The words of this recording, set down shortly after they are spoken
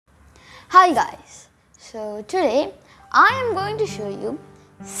Hi guys, so today I am going to show you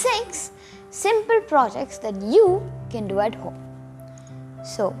 6 simple projects that you can do at home.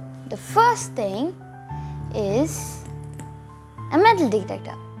 So the first thing is a metal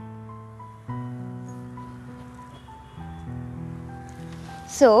detector.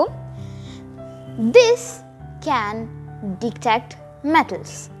 So this can detect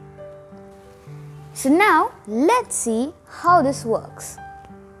metals. So now let's see how this works.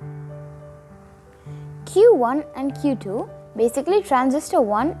 Q1 and Q2, basically transistor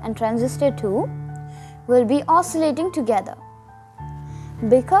 1 and transistor 2, will be oscillating together.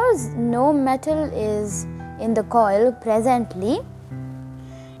 Because no metal is in the coil presently,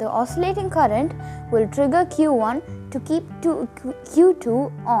 the oscillating current will trigger Q1 to keep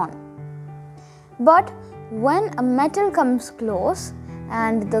Q2 on. But when a metal comes close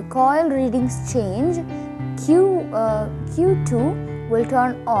and the coil readings change, Q2 will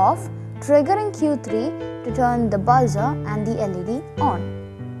turn off, triggering Q3 to turn the buzzer and the LED on.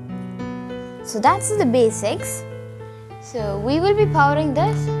 So that's the basics. So we will be powering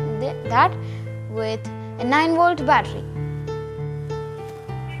that with a 9-volt battery.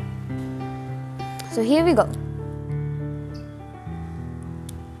 So here we go.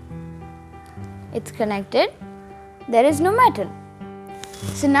 It's connected. There is no metal.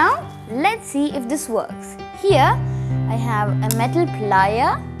 So now let's see if this works. Here I have a metal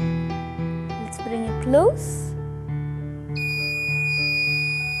plier. Let's bring it close.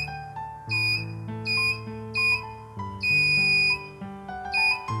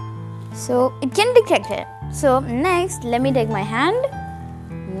 So it can detect it. So next, let me take my hand.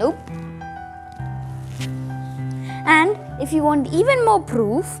 Nope. And if you want even more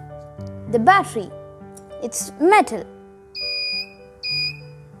proof, the battery, it's metal.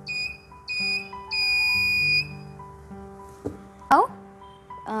 Now,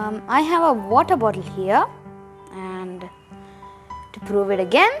 I have a water bottle here, and to prove it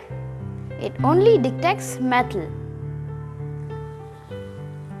again, it only detects metal.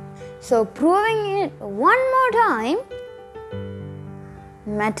 So proving it one more time,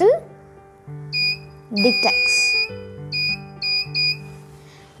 metal detects.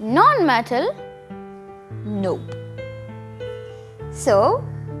 Non-metal, nope. So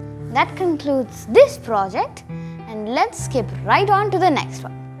that concludes this project, and let's skip right on to the next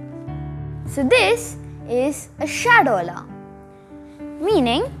one. So this is a shadow alarm,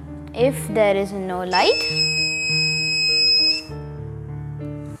 meaning if there is no light,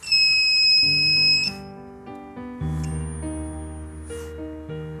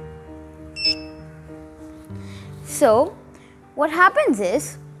 so what happens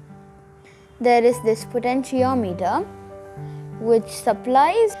is, there is this potentiometer which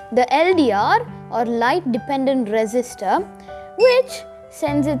supplies the LDR or light dependent resistor, which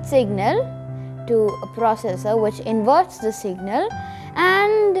sends its signal to a processor which inverts the signal,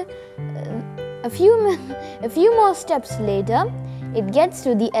 and a few more steps later it gets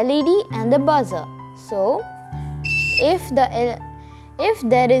to the LED and the buzzer. So if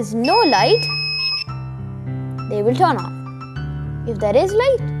there is no light, they will turn off. If there is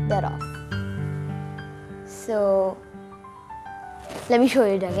light, they're off. So let me show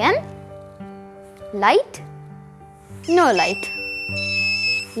you it again. Light, no light.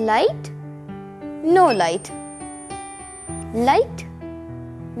 Light, no light. Light,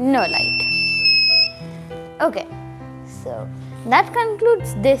 no light. Okay, so that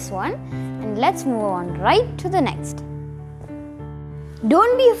concludes this one, and let's move on right to the next.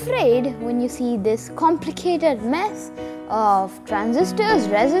 Don't be afraid when you see this complicated mess of transistors,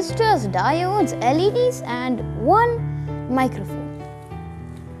 resistors, diodes, LEDs, and one microphone.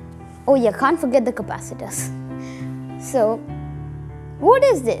 Oh yeah, can't forget the capacitors. So, what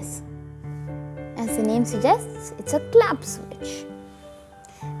is this? As the name suggests, it's a clap switch.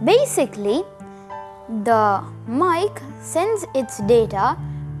 Basically, the mic sends its data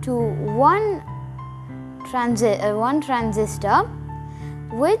to one transistor,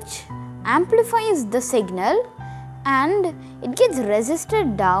 which amplifies the signal, and it gets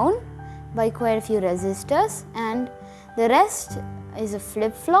resisted down by quite a few resistors, and the rest is a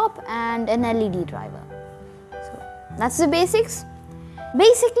flip-flop and an LED driver. So that's the basics.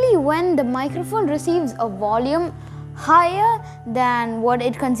 Basically, when the microphone receives a volume higher than what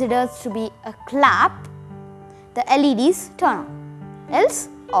it considers to be a clap, the LEDs turn on, else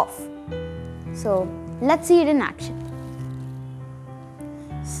off. So let's see it in action.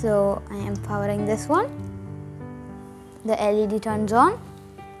 So I am powering this one. The LED turns on,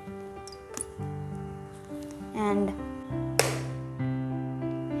 and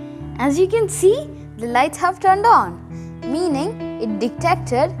as you can see, the lights have turned on, meaning it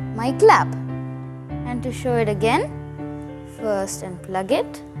detected my clap. And to show it again, first unplug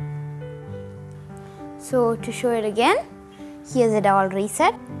it. So to show it again, here's it all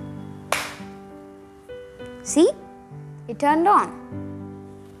reset. See, it turned on.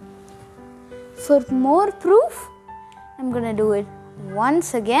 For more proof, I'm going to do it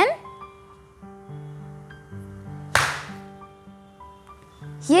once again.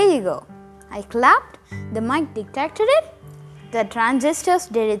 Here you go. I clapped, the mic detected it, the transistors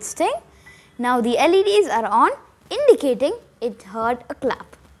did its thing. Now the LEDs are on, indicating it heard a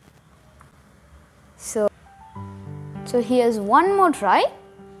clap. So here's one more try.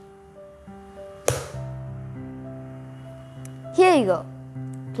 Here you go.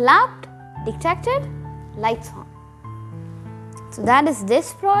 Clapped, detected, lights on. So that is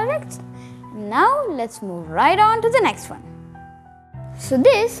this product. Now let's move right on to the next one. So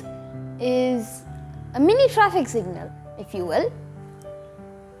this is a mini traffic signal, if you will.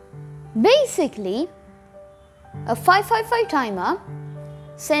 Basically, a 555 timer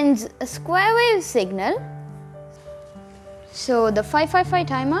sends a square wave signal. So the 555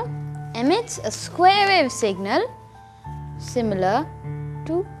 timer emits a square wave signal similar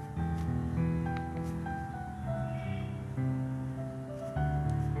to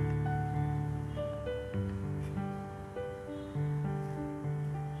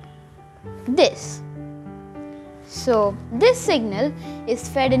this. So this signal is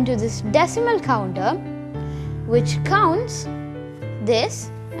fed into this decimal counter, which counts this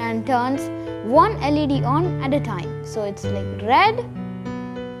and turns one LED on at a time. So it's like red,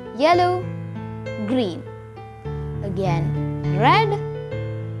 yellow, green. Again, red,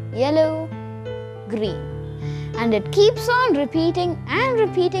 yellow, green. And it keeps on repeating and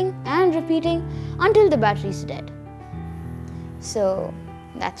repeating and repeating until the battery is dead. So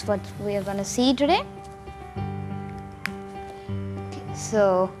that's what we are going to see today. Okay,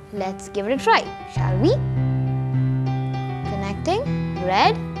 so let's give it a try, shall we? Connecting,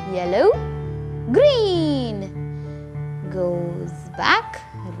 red, yellow, green. Goes back,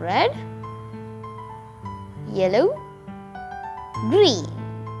 red, yellow, green.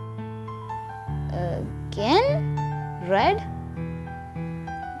 Again, red,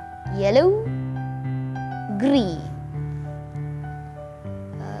 yellow, green.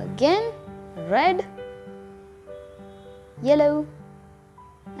 Again, red, yellow,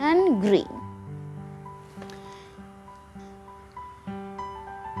 and green.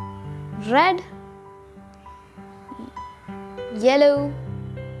 Red, yellow,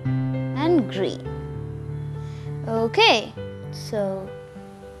 and green. Okay, so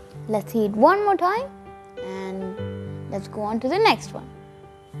let's see it one more time and let's go on to the next one.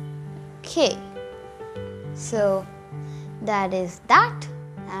 Okay, so that is that,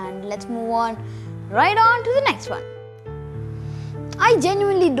 and let's move on right on to the next one. I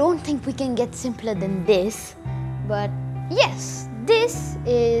genuinely don't think we can get simpler than this, but yes, this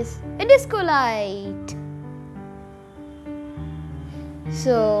is a disco light.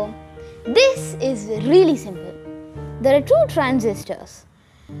 So this is really simple. There are two transistors.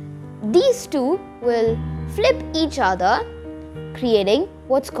 These two will flip each other, creating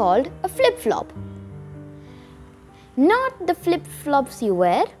what's called a flip-flop. Not the flip-flops you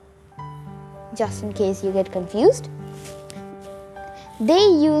wear, just in case you get confused. They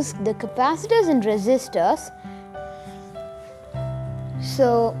use the capacitors and resistors.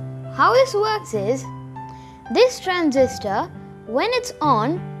 So how this works is, this transistor, when it's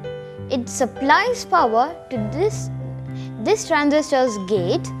on, it supplies power to this transistor's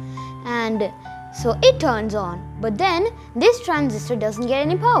gate, and so it turns on. But then this transistor doesn't get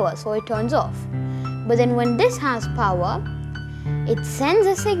any power, so it turns off. But then when this has power, it sends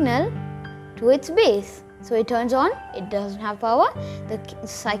a signal to its base. So it turns on, it doesn't have power, the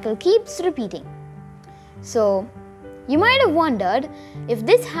cycle keeps repeating. So you might have wondered, if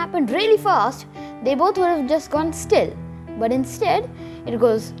this happened really fast, they both would have just gone still. But instead, it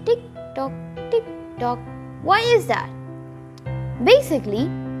goes tick tock, tick tock. Why is that? Basically,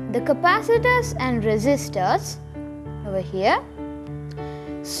 the capacitors and resistors over here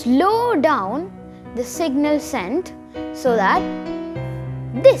slow down the signal sent so that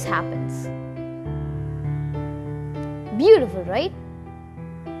this happens. Beautiful, right?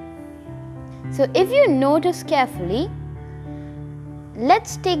 So if you notice carefully,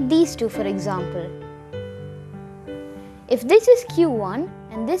 let's take these two for example. If this is Q1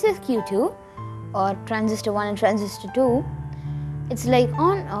 and this is Q2, or transistor 1 and transistor 2, it's like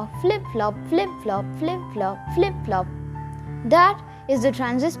on a flip-flop, flip-flop, flip-flop, flip-flop. That is the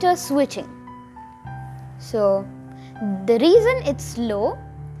transistor switching. So the reason it's slow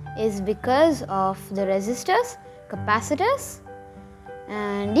is because of the resistors, capacitors,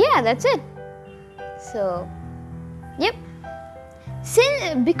 And yeah, that's it. So, yep.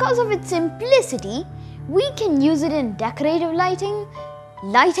 Because of its simplicity, we can use it in decorative lighting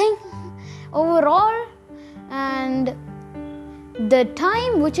overall, and the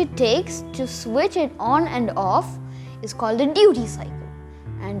time which it takes to switch it on and off is called a duty cycle.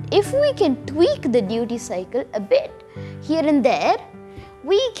 And if we can tweak the duty cycle a bit here and there,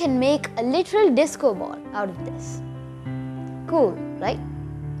 we can make a literal disco ball out of this. Cool, right?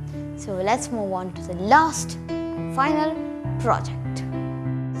 So let's move on to the last and final project.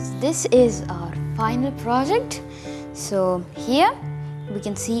 So this is our final project. So here we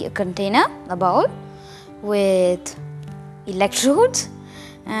can see a container, a bowl with electrodes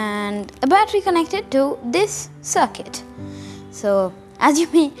and a battery connected to this circuit. So as you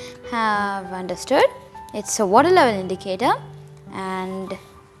may have understood, it's a water level indicator and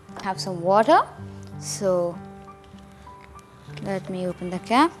have some water. So let me open the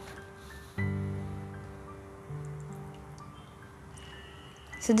cap.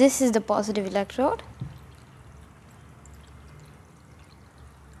 So this is the positive electrode.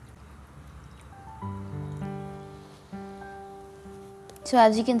 So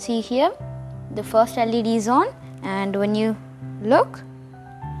as you can see here, the first LED is on, and when you look,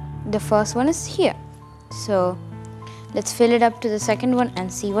 the first one is here. So let's fill it up to the second one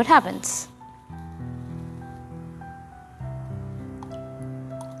and see what happens.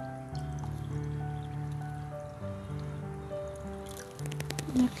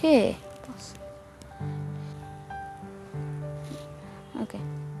 Okay.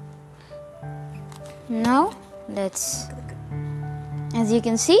 Now as you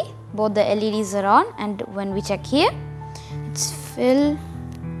can see, both the LEDs are on, and when we check here, it's filled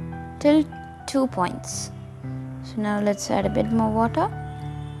till 2 points. So now let's add a bit more water.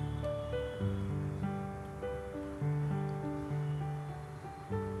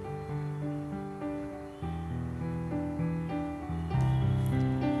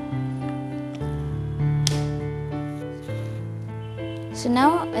 So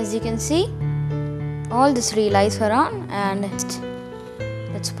now, as you can see, all the 3 lights are on, and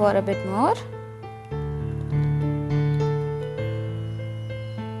let's pour a bit more.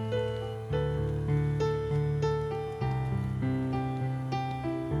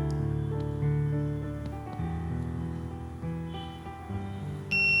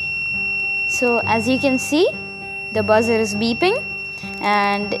 So as you can see, the buzzer is beeping,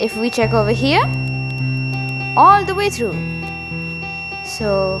 and if we check over here, all the way through.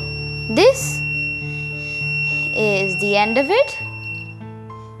 So this is the end of it.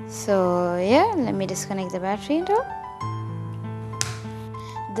 So yeah, let me disconnect the battery into.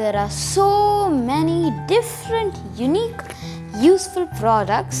 There are so many different, unique, useful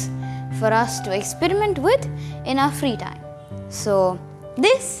products for us to experiment with in our free time. So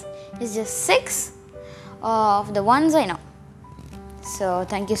this is just 6 of the ones I know. So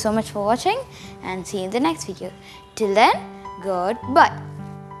thank you so much for watching, and see you in the next video. Till then, goodbye.